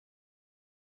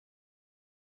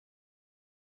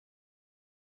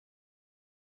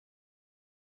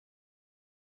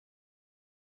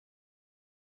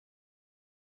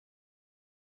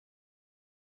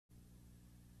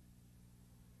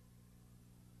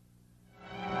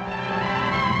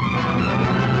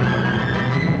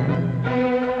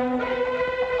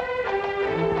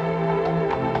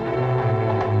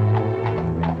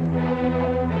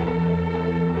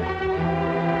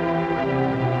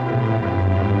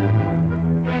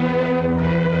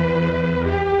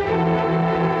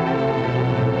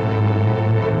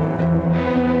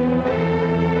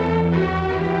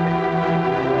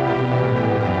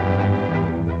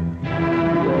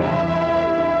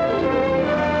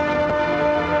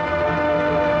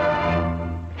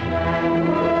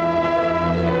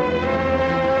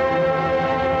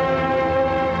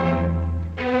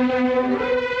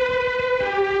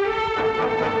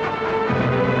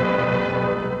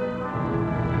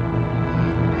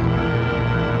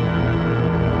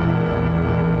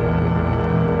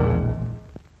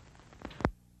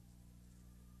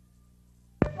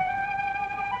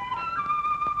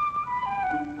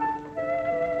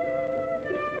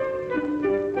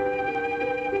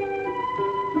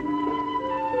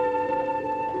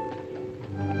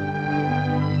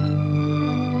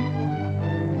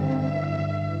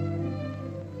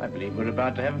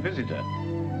about to have a visitor.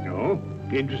 Oh,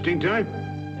 interesting type.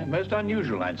 Most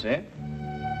unusual, I'd say.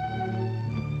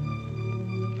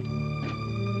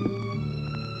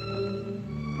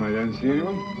 I don't see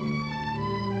anyone.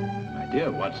 My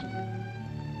dear Watson,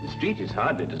 the street is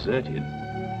hardly deserted.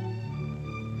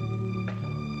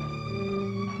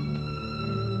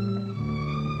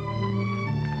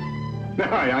 No,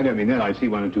 I don't mean that. I see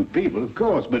one or two people, of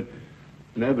course, but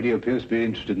nobody appears to be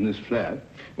interested in this flat.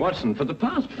 Watson, for the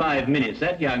past 5 minutes,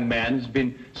 that young man has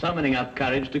been summoning up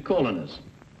courage to call on us.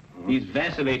 He's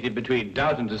vacillated between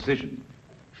doubt and decision,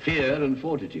 fear and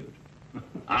fortitude.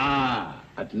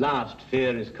 At last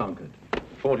fear is conquered.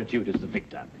 Fortitude is the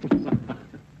victor.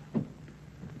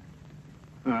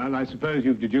 Well, I suppose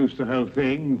you've deduced the whole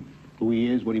thing. Who he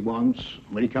is, what he wants,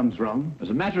 where he comes from. As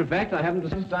a matter of fact, I haven't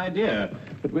the least idea.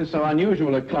 But with so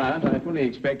unusual a client, I fully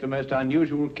expect a most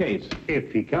unusual case.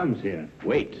 If he comes here.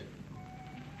 Wait.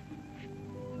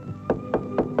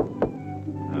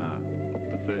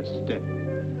 The first step.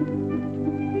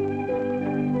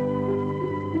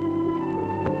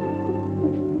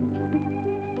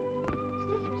 Is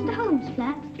this Mr. Holmes'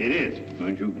 flat? It is.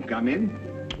 Won't you come in?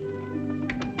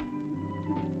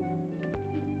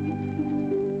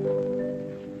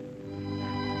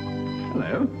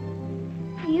 Hello.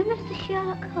 Are you Mr.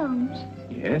 Sherlock Holmes?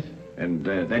 Yes, and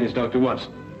that is Dr.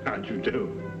 Watson. How'd you do?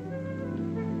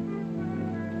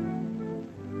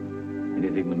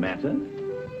 Anything the matter?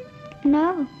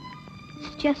 No.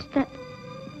 It's just that...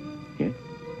 Yes?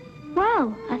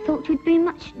 Well, I thought you'd be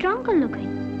much stronger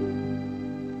looking.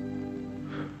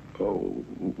 Oh,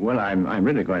 well, I'm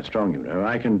really quite strong, you know.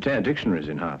 I can tear dictionaries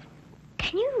in half.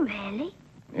 Can you really?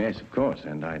 Yes, of course,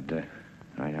 and I'd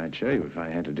show you if I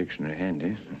had a dictionary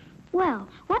handy. Well,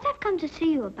 what I've come to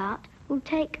see you about will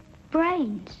take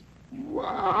brains. Well,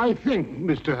 I think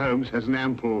Mr. Holmes has an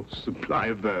ample supply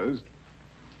of those.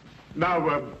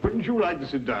 Now, wouldn't you like to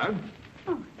sit down?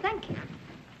 Oh, thank you.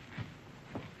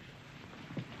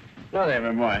 Now then,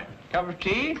 my boy. Cup of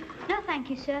tea? No, thank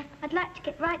you, sir. I'd like to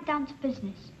get right down to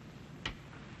business.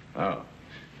 Oh,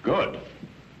 good.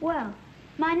 Well,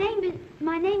 my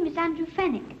name is Andrew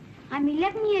Fenwick. I'm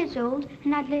 11 years old,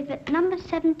 and I live at number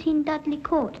 17 Dudley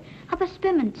Court, Upper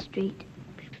Spimment Street.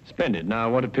 Splendid. Now,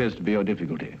 what appears to be your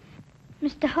difficulty?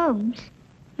 Mr. Holmes,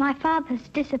 my father's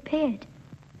disappeared.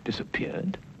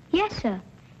 Disappeared? Yes, sir.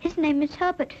 His name is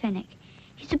Herbert Fenwick.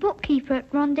 He's a bookkeeper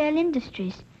at Rondale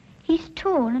Industries. He's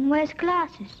tall and wears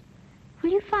glasses. Will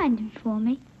you find him for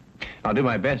me? I'll do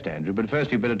my best, Andrew, but first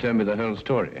you'd better tell me the whole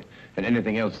story, and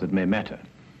anything else that may matter.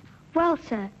 Well,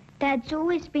 sir, Dad's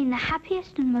always been the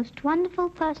happiest and most wonderful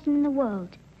person in the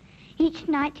world. Each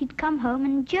night he'd come home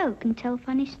and joke and tell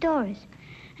funny stories.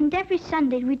 And every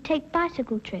Sunday we'd take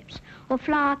bicycle trips or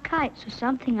fly our kites or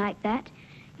something like that.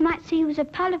 You might see he was a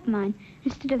pal of mine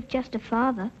instead of just a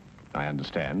father. I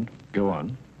understand. Go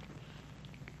on.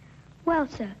 Well,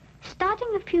 sir,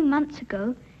 starting a few months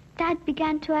ago, Dad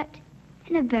began to act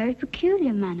in a very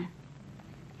peculiar manner.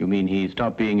 You mean he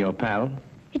stopped being your pal?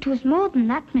 It was more than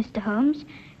that, Mr. Holmes.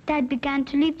 Dad began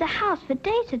to leave the house for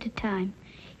days at a time.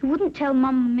 He wouldn't tell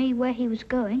Mum and me where he was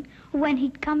going or when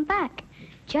he'd come back.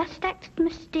 Just acted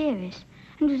mysterious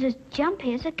and was as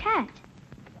jumpy as a cat.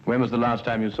 When was the last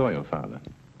time you saw your father?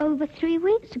 Over 3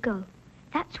 weeks ago.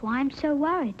 That's why I'm so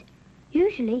worried.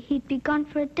 Usually he'd be gone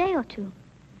for a day or two.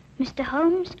 Mr.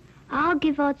 Holmes, I'll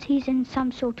give odds he's in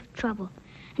some sort of trouble.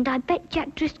 And I bet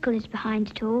Jack Driscoll is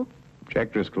behind it all.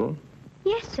 Jack Driscoll?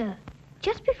 Yes, sir.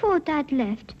 Just before Dad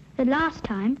left, the last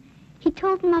time, he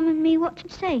told Mum and me what to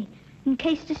say in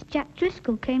case this Jack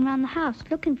Driscoll came round the house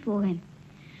looking for him.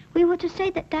 We were to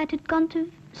say that Dad had gone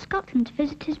to Scotland to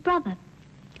visit his brother.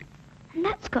 And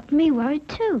that's got me worried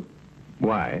too.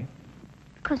 Why?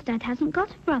 Because Dad hasn't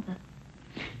got a brother.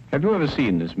 Have you ever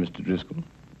seen this Mr. Driscoll?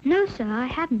 No, sir, I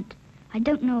haven't. I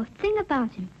don't know a thing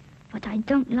about him, but I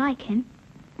don't like him.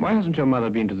 Why hasn't your mother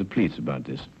been to the police about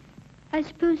this? I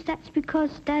suppose that's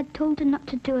because Dad told her not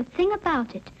to do a thing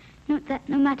about it. That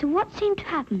no matter what seemed to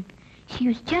happen, she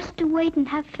was just to wait and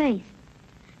have faith.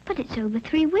 But it's over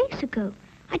 3 weeks ago.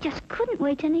 I just couldn't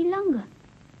wait any longer.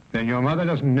 Then your mother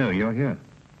doesn't know you're here?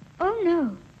 Oh,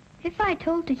 no. If I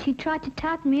told her, she'd try to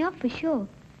tartan me off for sure.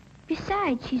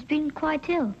 Besides, she's been quite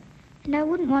ill, and I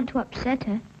wouldn't want to upset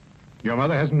her. Your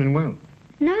mother hasn't been well?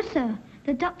 No, sir.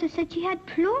 The doctor said she had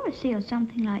pleurisy or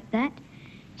something like that.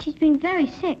 She's been very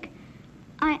sick.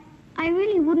 I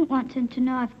really wouldn't want her to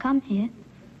know I've come here.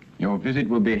 Your visit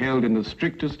will be held in the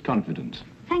strictest confidence.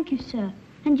 Thank you, sir.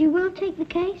 And you will take the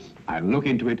case? I'll look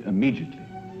into it immediately.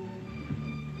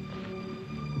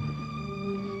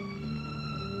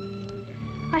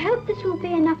 I hope this will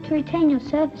be enough to retain your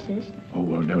services. Oh,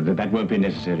 well, no, that won't be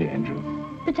necessary, Andrew.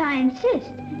 But I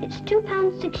insist. It's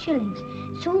 £2 6 shillings.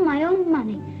 It's all my own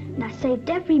money, and I saved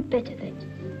every bit of it.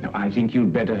 No, I think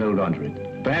you'd better hold on to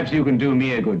it. Perhaps you can do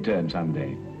me a good turn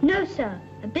someday. No, sir.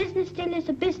 A business deal is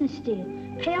a business deal.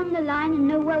 Pay on the line and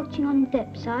no welching on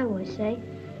dips, I always say.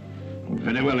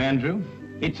 Very well, Andrew.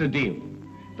 It's a deal.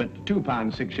 But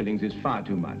 £2 6 shillings is far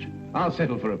too much. I'll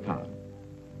settle for £1.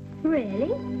 Really?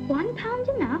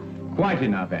 £1 enough? Quite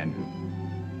enough, Andrew.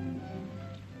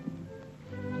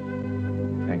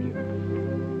 Thank you.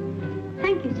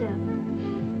 Thank you, sir.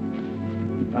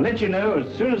 I'll let you know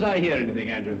as soon as I hear anything,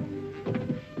 Andrew.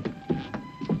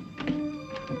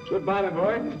 Goodbye, my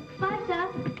boy. Bye, sir.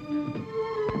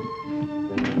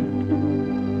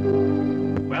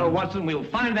 Well, Watson, we'll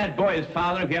find that boy's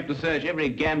father if you have to search every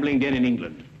gambling den in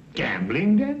England.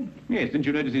 Gambling den? Yes, didn't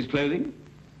you notice his clothing?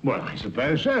 Well, I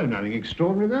suppose so. Nothing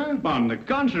extraordinary there. On the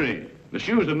contrary. The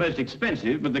shoes were most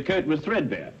expensive, but the coat was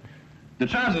threadbare. The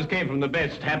trousers came from the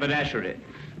best haberdashery,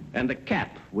 and the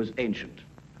cap was ancient,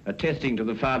 attesting to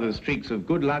the father's streaks of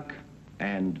good luck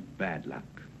and bad luck.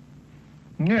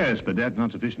 Yes, but that's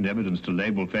not sufficient evidence to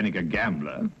label Fenwick a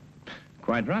gambler.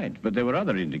 Quite right, but there were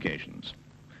other indications.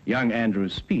 Young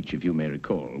Andrew's speech, if you may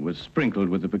recall, was sprinkled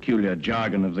with the peculiar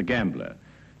jargon of the gambler.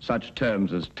 Such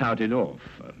terms as touted off,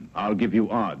 I'll give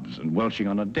you odds, and welching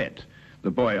on a debt.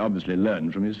 The boy obviously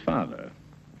learned from his father.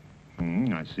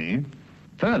 I see.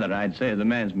 Further, I'd say the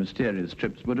man's mysterious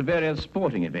trips were to various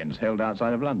sporting events held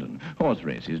outside of London. Horse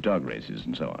races, dog races,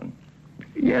 and so on.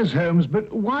 Yes, Holmes,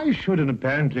 but why should an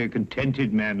apparently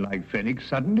contented man like Fenwick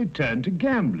suddenly turn to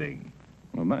gambling?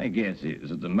 Well, my guess is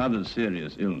that the mother's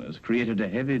serious illness created a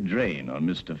heavy drain on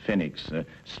Mr. Fenwick's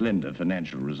slender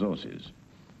financial resources.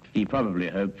 He probably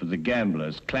hoped for the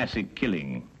gambler's classic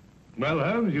killing. Well,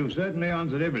 Holmes, you've certainly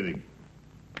answered everything.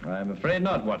 I'm afraid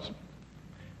not, Watson.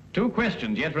 2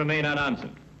 questions yet remain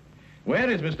unanswered. Where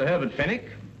is Mr. Herbert Fenwick?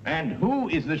 And who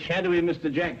is the shadowy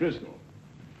Mr. Jack Driscoll?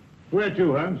 Where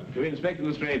to, Holmes? To Inspector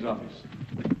Lestrade's office.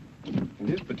 In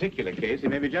this particular case, he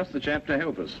may be just the chap to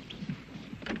help us.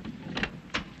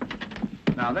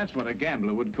 Now, that's what a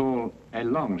gambler would call a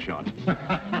long shot.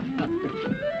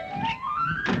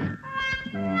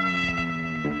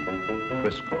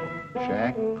 Driscoll.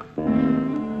 Jack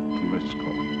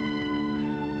Driscoll.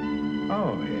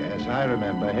 Oh, yes, I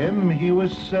remember him. He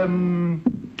was in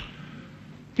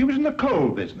the coal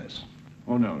business.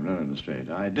 Oh, no, Lestrade.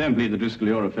 I don't believe the Driscoll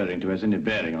you're referring to has any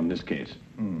bearing on this case.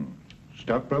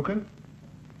 Stockbroker?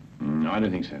 No, I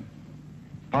don't think so.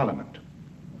 Parliament?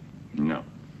 No.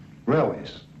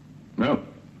 Railways? No.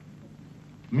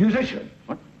 Musician?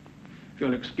 What? If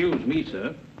you'll excuse me,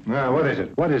 sir. Now, what is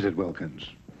it? What is it, Wilkins?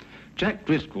 Jack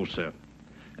Driscoll, sir.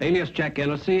 Alias Jack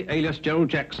Ellisy, alias Gerald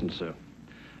Jackson, sir.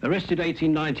 Arrested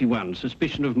 1891,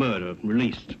 suspicion of murder,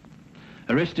 released.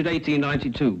 Arrested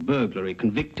 1892, burglary,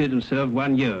 convicted and served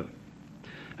 1 year.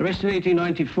 Arrested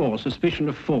 1894, suspicion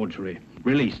of forgery,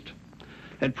 released.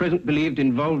 At present believed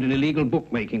involved in illegal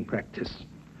bookmaking practice.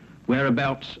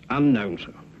 Whereabouts unknown,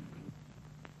 sir.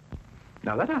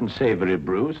 Now, that unsavory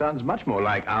brew sounds much more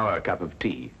like our cup of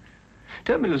tea.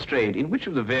 Tell me, Lestrade, in which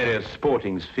of the various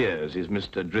sporting spheres is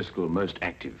Mr. Driscoll most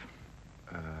active?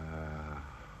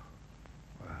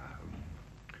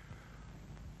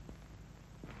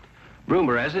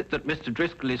 Rumour has it that Mr.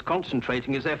 Driscoll is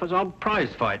concentrating his efforts on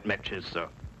prize fight matches, sir.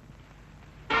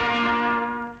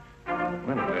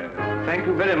 Well, thank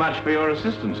you very much for your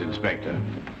assistance, Inspector.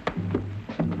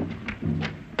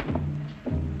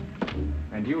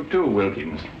 And you too,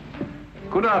 Wilkins.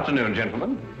 Good afternoon,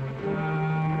 gentlemen.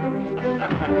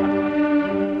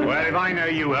 Well, if I know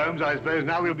you, Holmes, I suppose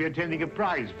now we'll be attending a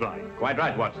prize fight. Quite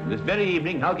right, Watson. This very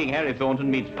evening, hulking Harry Thornton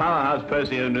meets Powerhouse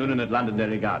Percy O'Noonan at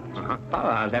Londonderry Gardens.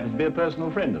 Powerhouse happens to be a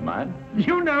personal friend of mine.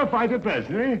 You know a fighter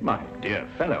personally? My dear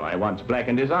fellow, I once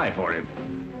blackened his eye for him.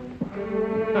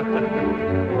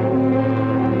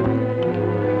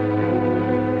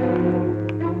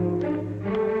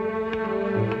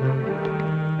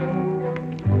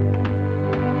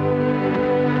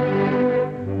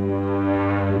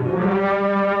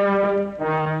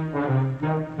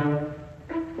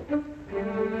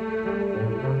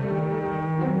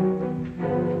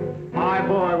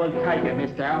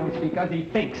 Because he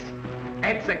thinks.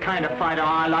 That's the kind of fighter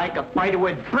I like, a fighter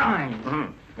with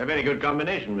brains. A very good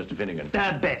combination, Mr. Finnegan.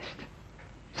 The best.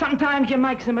 Sometimes you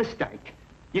makes a mistake.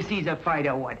 You sees a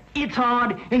fighter what? It's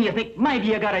hard, and you think maybe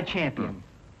you got a champion.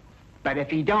 But if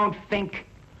he don't think,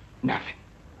 nothing.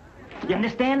 You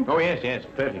understand? Oh, yes,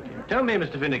 perfectly. Tell me,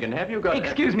 Mr. Finnegan, have you got...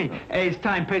 Excuse me. It's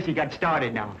time Percy got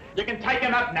started now. You can take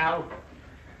him up now.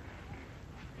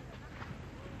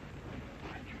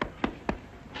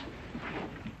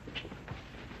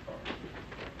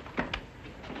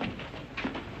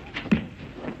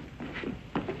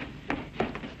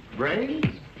 brains?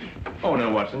 Oh,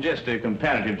 no, Watson, just a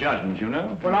comparative judgment, you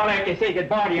know. Well, I'll have to say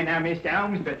goodbye to you now, Mr.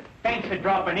 Holmes, but thanks for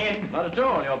dropping in. Not at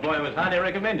all. Your boy was highly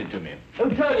recommended to me.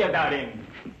 Who told you about him?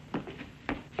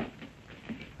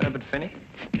 Herbert Fenwick?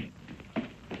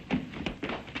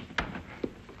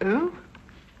 Who?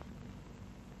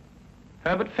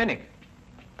 Herbert Fenwick.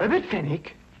 Herbert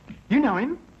Fenwick? You know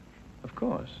him? Of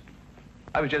course.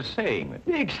 I was just saying that.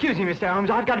 Excuse me, Mr. Holmes,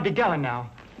 I've got to be going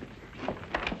now.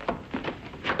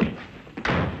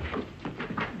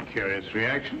 Curious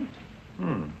reaction.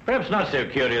 Perhaps not so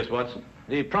curious, Watson.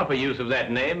 The proper use of that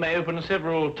name may open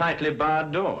several tightly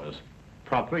barred doors.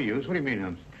 Proper use? What do you mean,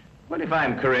 Holmes? Well, if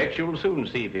I'm correct, you'll soon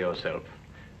see for yourself.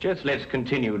 Just let's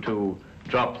continue to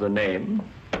drop the name.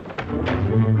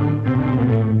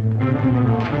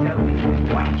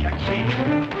 Watch your chin.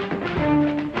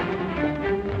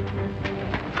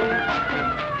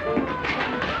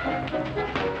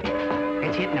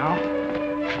 That's it now.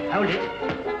 Hold it.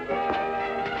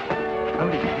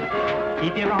 Hold it now.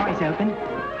 Keep your eyes open.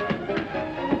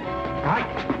 Right.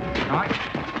 Right.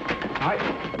 Right.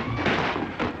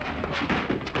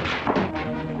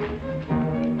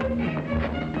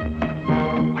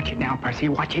 Watch it now, Percy.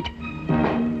 Watch it.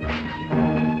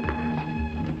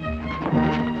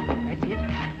 That's it.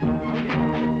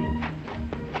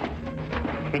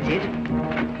 That's it.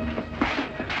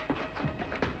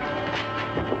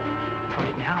 Hold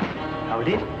it now. Hold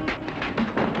it.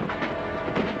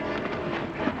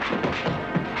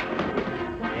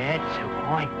 That's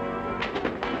right.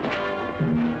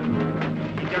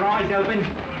 Keep your eyes open.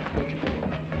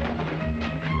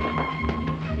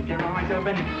 Keep your eyes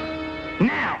open.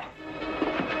 Now!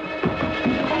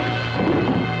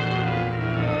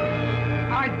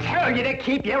 I tell you to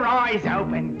keep your eyes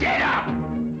open. Get up!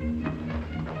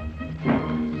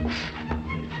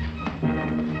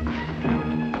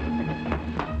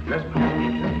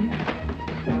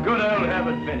 Good old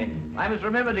Herbert Fenwick. I must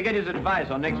remember to get his advice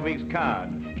on next week's card.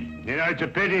 You know, it's a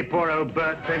pity poor old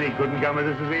Bert Fenwick couldn't come with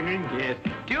us this evening. Yes.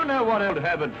 Do you know what old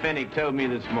Herbert Fenwick told me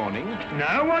this morning?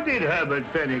 No, what did Herbert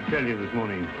Fenwick tell you this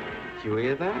morning? Did you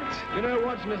hear that? You know,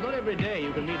 Watson, it's not every day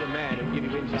you can meet a man who'll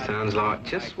give you insight. Sounds like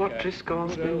just what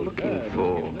Driscoll's been looking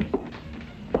for.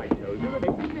 I told you that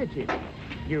they met it.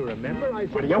 You remember I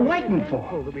said... What are you waiting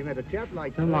for? That we met a chap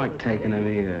like... Don't like taking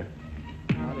him here.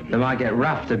 They might get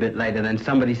roughed a bit later, then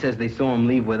somebody says they saw him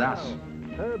leave with us.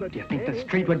 Do you think the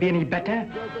street would be any better?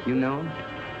 You know him?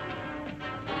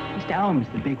 Mr. Holmes,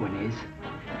 the big one is.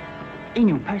 He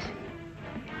knew Percy.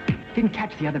 Didn't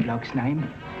catch the other bloke's name,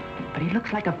 but he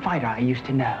looks like a fighter I used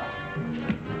to know.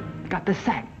 Got the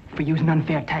sack for using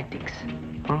unfair tactics.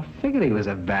 I figured he was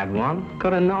a bad one.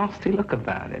 Got a nasty look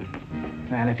about him.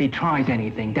 Well, if he tries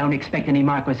anything, don't expect any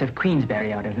Marquis of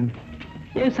Queensberry out of him.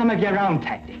 Use some of your own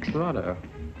tactics. Righto.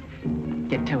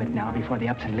 Get to it now before the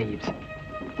Upson leaves.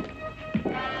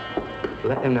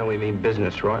 Let him know we mean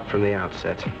business right from the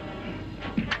outset.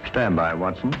 Stand by,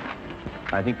 Watson.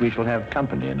 I think we shall have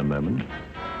company in a moment.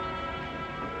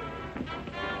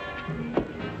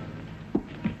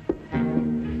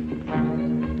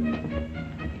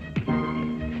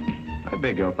 I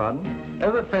beg your pardon?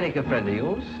 Herbert Fenwick a friend of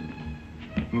yours?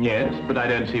 Yes, but I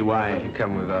don't see why. You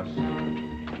come with us.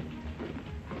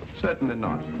 Certainly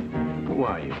not. Who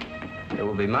are you? It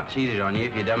will be much easier on you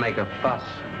if you don't make a fuss.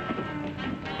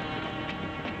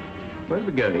 Where are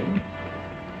we going?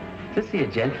 To see a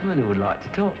gentleman who would like to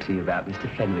talk to you about Mr.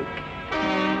 Fenwick.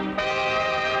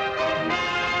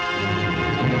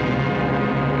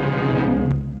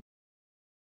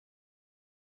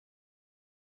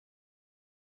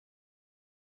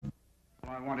 All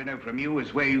I want to know from you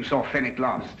is where you saw Fenwick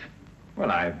last.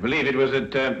 Well, I believe it was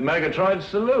at Murgatroyd's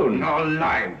saloon. No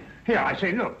lie. Here, I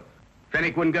say, look.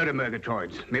 Fenwick wouldn't go to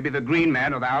Murgatroyd's. Maybe the Green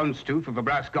Man or the Houndstooth or the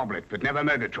Brass Goblet, but never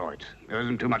Murgatroyd's. There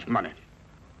isn't too much money.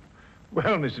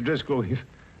 Well, Mr. Driscoll, we've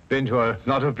been to a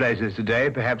lot of places today.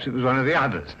 Perhaps it was one of the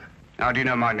others. How do you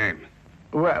know my name?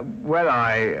 Well,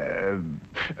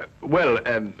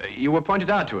 You were pointed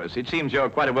out to us. It seems you're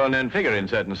quite a well-known figure in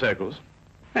certain circles.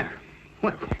 Yeah,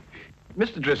 well,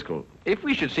 Mr. Driscoll, if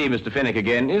we should see Mr. Fenwick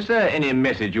again, is there any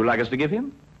message you'd like us to give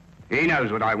him? he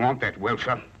knows what I want, that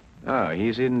Wilshire. Oh,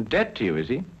 he's in debt to you, is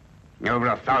he? Over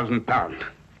 £1,000.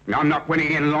 I'm not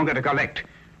willing any longer to collect.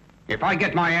 If I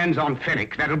get my hands on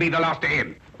Fenwick, that'll be the last of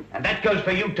him. And that goes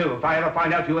for you, too, if I ever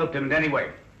find out you helped him in any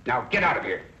way. Now, get out of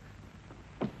here.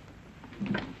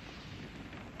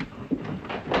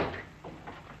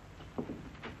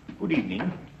 Good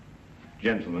evening,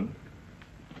 gentlemen.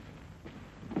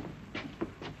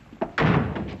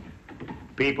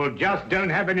 People just don't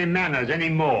have any manners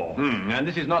anymore. And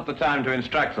this is not the time to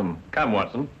instruct them. Come,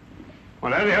 Watson.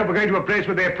 Well, I only hope we're going to a place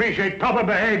where they appreciate proper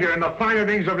behavior and the finer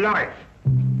things of life.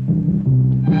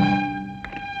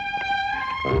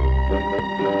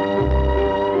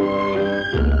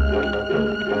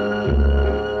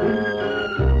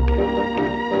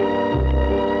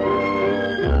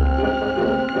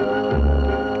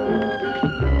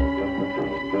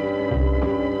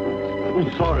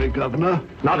 Sorry, Governor.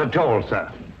 Not at all,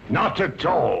 sir. Not at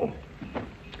all.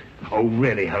 Oh,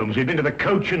 really, Holmes, we've been to the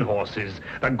Coach and Horses,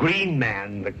 the Green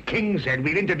Man, the King's Head.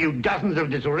 We've interviewed dozens of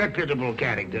disreputable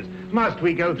characters. Must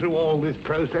we go through all this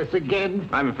process again?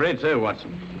 I'm afraid so,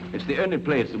 Watson. It's the only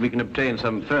place that we can obtain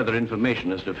some further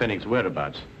information as to Fenwick's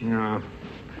whereabouts. No.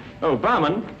 Oh,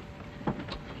 barman.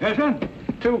 Yes, sir?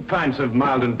 2 pints of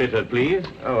mild and bitter, please.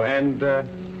 Oh, and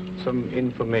some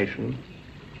information.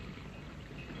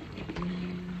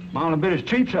 Mild and bitter's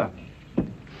cheap, sir.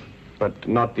 But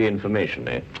not the information,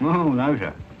 eh? Oh, no,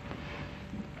 sir.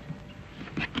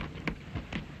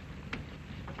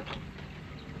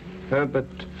 Herbert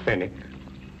Fenwick.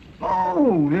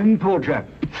 Oh, the poor chap.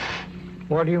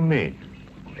 What do you mean?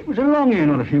 It was along here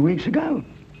not a few weeks ago.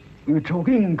 We were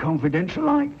talking confidential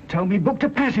like. Told me he booked a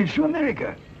passage to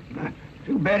America.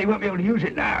 Too bad he won't be able to use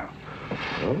it now.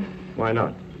 Oh? Why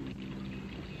not?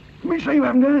 Me say you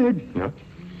haven't heard. No.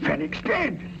 Fenwick's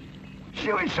dead.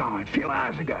 Suicide a few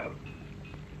hours ago.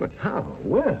 But how?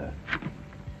 Where?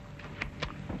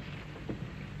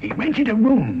 He rented a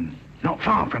room not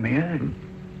far from here.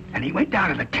 And he went down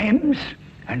to the Thames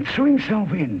and threw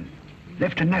himself in.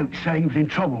 Left a note saying he was in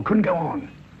trouble, couldn't go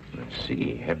on. Let's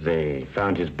see. Have they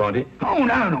found his body? Oh,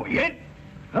 no, not yet.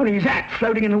 Only his hat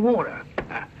floating in the water.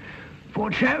 Poor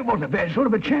chap, wasn't a bad sort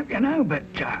of a chap, you know, but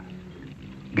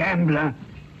gambler.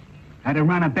 Had a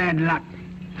run of bad luck.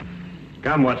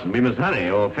 Come, Watson, we must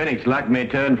hurry, or Fenwick's luck may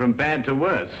turn from bad to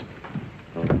worse.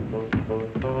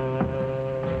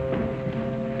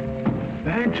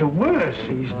 Bad to worse,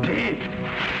 he's dead.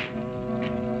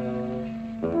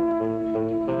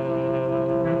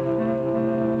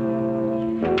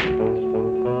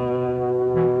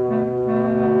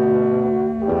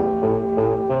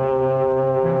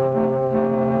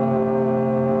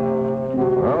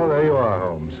 Well, there you are,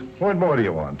 Holmes. What more do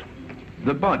you want?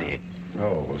 The body.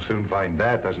 Oh, we'll soon find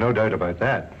that. There's no doubt about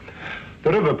that.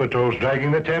 The river patrol's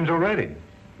dragging the Thames already.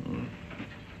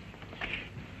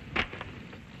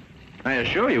 I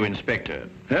assure you, Inspector,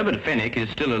 Herbert Fenwick is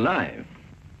still alive.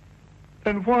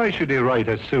 Then why should he write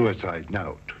a suicide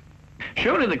note?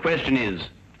 Surely the question is,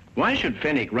 why should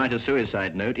Fenwick write a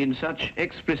suicide note in such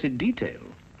explicit detail?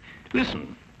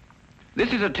 Listen,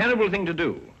 this is a terrible thing to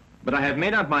do, but I have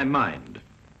made up my mind.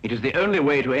 It is the only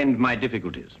way to end my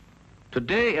difficulties.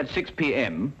 Today at 6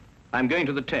 p.m., I'm going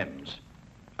to the Thames.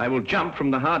 I will jump from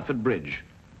the Hertford Bridge.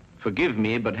 Forgive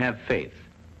me, but have faith.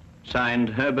 Signed,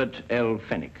 Herbert L.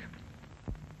 Fenwick.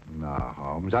 No,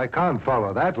 Holmes, I can't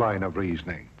follow that line of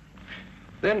reasoning.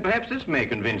 Then perhaps this may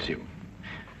convince you.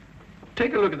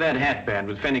 Take a look at that hatband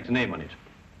with Fenwick's name on it.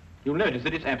 You'll notice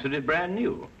that it's absolutely brand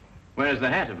new, whereas the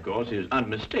hat, of course, is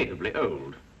unmistakably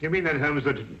old. You mean then, Holmes,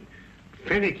 that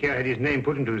Fenwick here had his name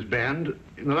put into his band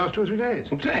in the last 2 or 3 days?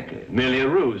 Exactly. Merely a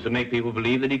ruse to make people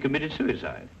believe that he committed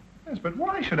suicide. Yes, but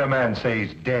why should a man say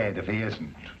he's dead if he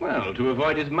isn't? Well, to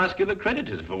avoid his muscular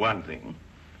creditors, for one thing.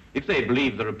 If they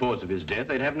believed the reports of his death,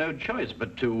 they'd have no choice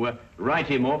but to write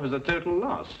him off as a total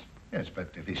loss. Yes, but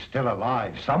if he's still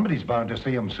alive, somebody's bound to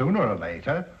see him sooner or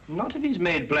later. Not if he's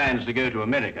made plans to go to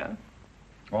America.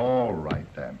 All right,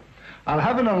 then. I'll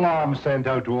have an alarm sent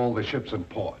out to all the ships in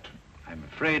port. I'm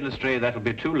afraid, Lestrade, that'll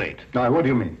be too late. Now, what do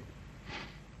you mean?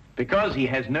 Because he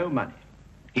has no money.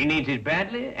 He needs it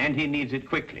badly, and he needs it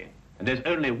quickly. And there's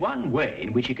only one way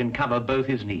in which he can cover both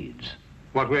his needs.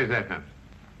 What way is that, Holmes?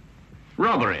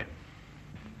 Robbery.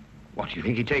 What, do you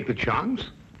think he'd take the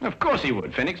chance? Of course he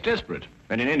would. Fenwick's desperate.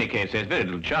 And in any case, there's very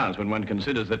little chance when one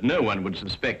considers that no one would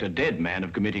suspect a dead man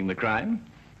of committing the crime.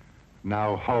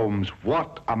 Now, Holmes,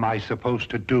 what am I supposed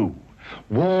to do?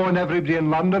 Warn everybody in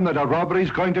London that a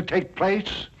robbery's going to take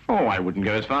place? Oh, I wouldn't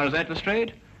go as far as that,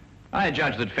 Lestrade. I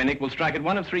judge that Fenwick will strike at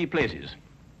one of 3 places.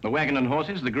 The Wagon and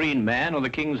Horses, the Green Man, or the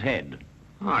King's Head.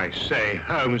 I say,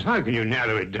 Holmes, how can you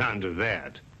narrow it down to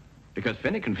that? Because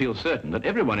Fenwick can feel certain that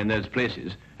everyone in those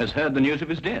places has heard the news of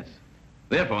his death.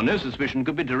 Therefore, no suspicion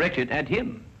could be directed at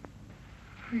him.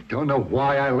 I don't know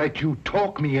why I let you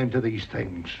talk me into these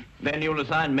things. Then you'll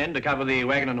assign men to cover the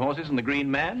Wagon and Horses and the Green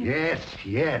Man? Yes,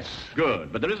 yes.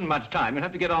 Good, but there isn't much time. You'll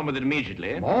have to get on with it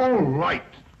immediately. All right.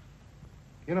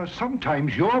 You know,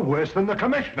 sometimes you're worse than the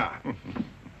commissioner.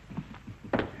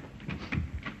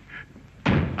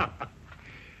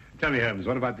 Tell me, Holmes,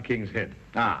 what about the King's Head?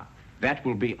 Ah, That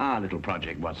will be our little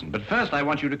project, Watson. But first, I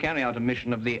want you to carry out a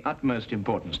mission of the utmost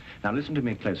importance. Now, listen to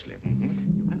me closely.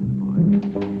 You have the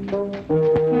boy.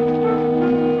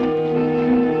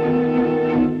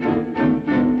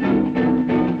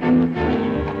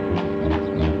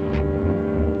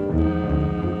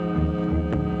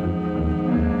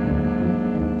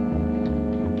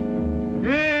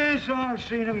 Yes, I've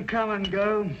seen them come and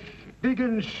go. Big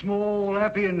and small,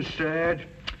 happy and sad.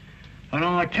 And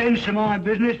I tends to my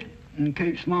business and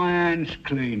keeps my hands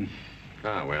clean.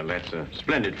 Ah, well, that's a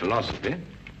splendid philosophy.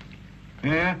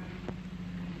 Yeah?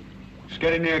 It's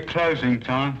getting near closing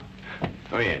time.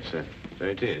 Oh, yes, sir. So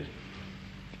it is.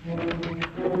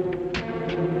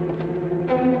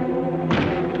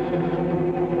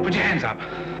 Put your hands up.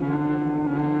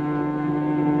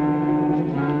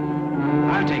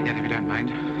 I'll take that if you don't mind.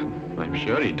 I'm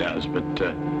sure he does, but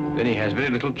then he has very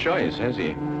little choice, has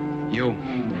he? You,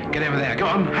 get over there. Go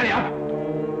on, hurry up.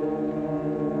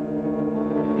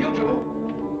 You two.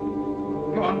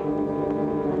 Go on.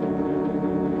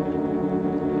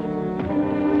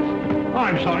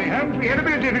 I'm sorry, Holmes. We had a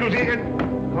bit of difficulty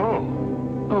again.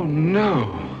 Oh,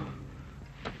 no.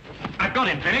 I've got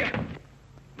him, Fenwick.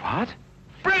 What?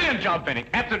 Brilliant job, Fenwick.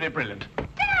 Absolutely brilliant.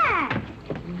 Dad!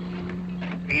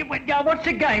 What's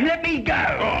the game? Let me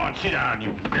go. Go on, sit down,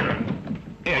 you villain.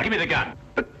 Here, give me the gun.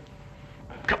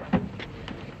 Come.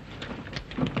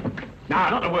 Now,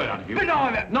 not a word out of you. But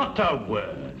Not a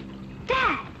word.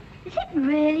 Dad, is it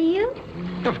really you?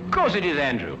 Of course it is,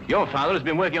 Andrew. Your father has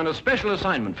been working on a special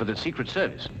assignment for the Secret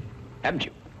Service. Haven't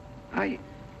you?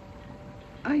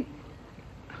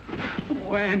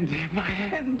 Oh, Andy, my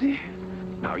Andy.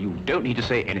 Now, you don't need to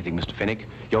say anything, Mr. Fenwick.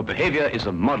 Your behavior is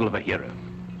the model of a hero.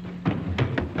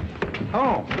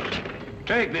 Oh,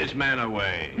 Take this man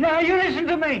away. No, you listen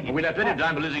to me. We'll have plenty of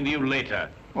time for listening to you later.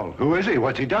 Well, who is he?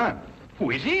 What's he done?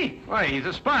 Who is he? Why, he's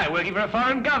a spy working for a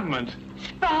foreign government.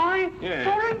 Spy? Yeah.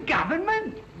 Foreign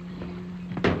government?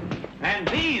 And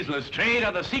these, Lestrade,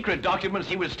 are the secret documents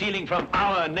he was stealing from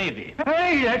our Navy.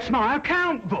 Hey, that's my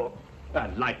account book. A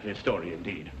likely story,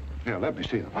 indeed. Here, let me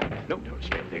see them. No,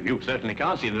 Lestrade, you certainly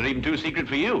can't see them. They're even too secret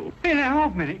for you. In a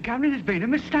half-minute, Governor, there's been a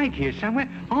mistake here somewhere.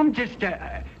 I'm just,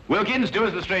 Wilkins, do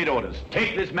as Lestrade orders.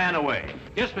 Take this man away.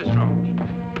 Yes, Miss Ronald.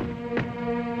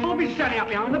 I'll be standing up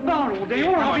behind the bar all day.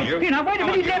 All right, you know, wait a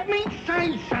minute, let me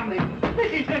say something.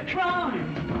 This is a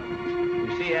crime.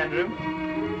 You see, Andrew,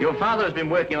 your father has been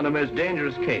working on a most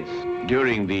dangerous case.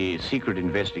 During the secret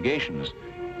investigations,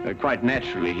 quite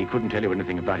naturally, he couldn't tell you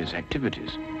anything about his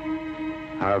activities.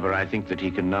 However, I think that he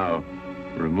can now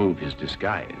remove his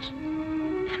disguise.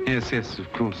 Yes, yes,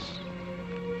 of course.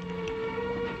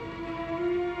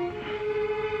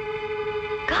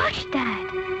 Gosh,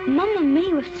 Dad, Mum and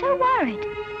me were so worried.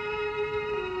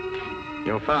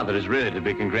 Your father is really to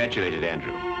be congratulated,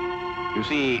 Andrew. You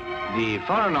see, the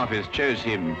Foreign Office chose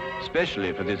him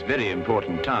specially for this very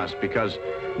important task because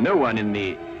no one in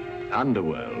the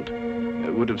underworld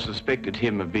would have suspected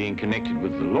him of being connected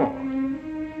with the law.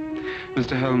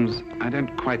 Mr. Holmes, I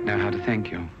don't quite know how to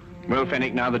thank you. Well,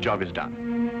 Fenwick, now the job is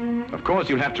done. Of course,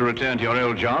 you'll have to return to your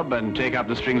old job and take up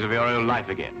the strings of your old life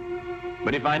again.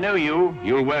 But if I know you,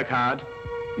 you'll work hard,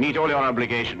 meet all your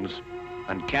obligations,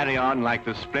 and carry on like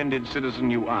the splendid citizen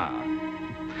you are.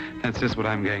 That's just what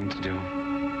I'm going to do.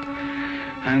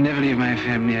 I'll never leave my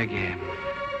family again.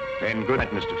 Then good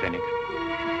night, Mr. Fenwick.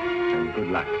 And good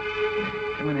luck.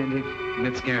 Come on, Andy.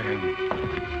 Let's go home.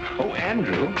 Oh,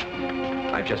 Andrew,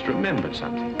 I've just remembered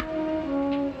something.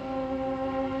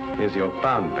 Here's your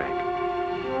pound bag.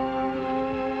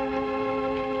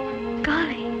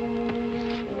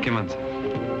 Golly. Come on, sir.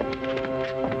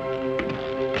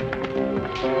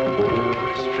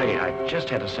 Stray, I've just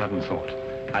had a sudden thought.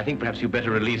 I think perhaps you'd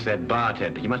better release that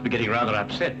bartender. He must be getting rather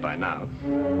upset by now.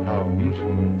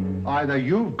 Holmes, either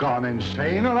you've gone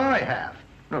insane or I have.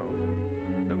 No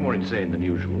more insane than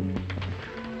usual.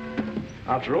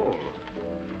 After all,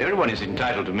 everyone is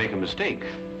entitled to make a mistake.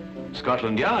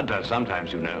 Scotland Yard does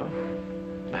sometimes, you know.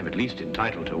 I'm at least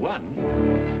entitled to one.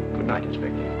 Good night,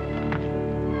 Inspector.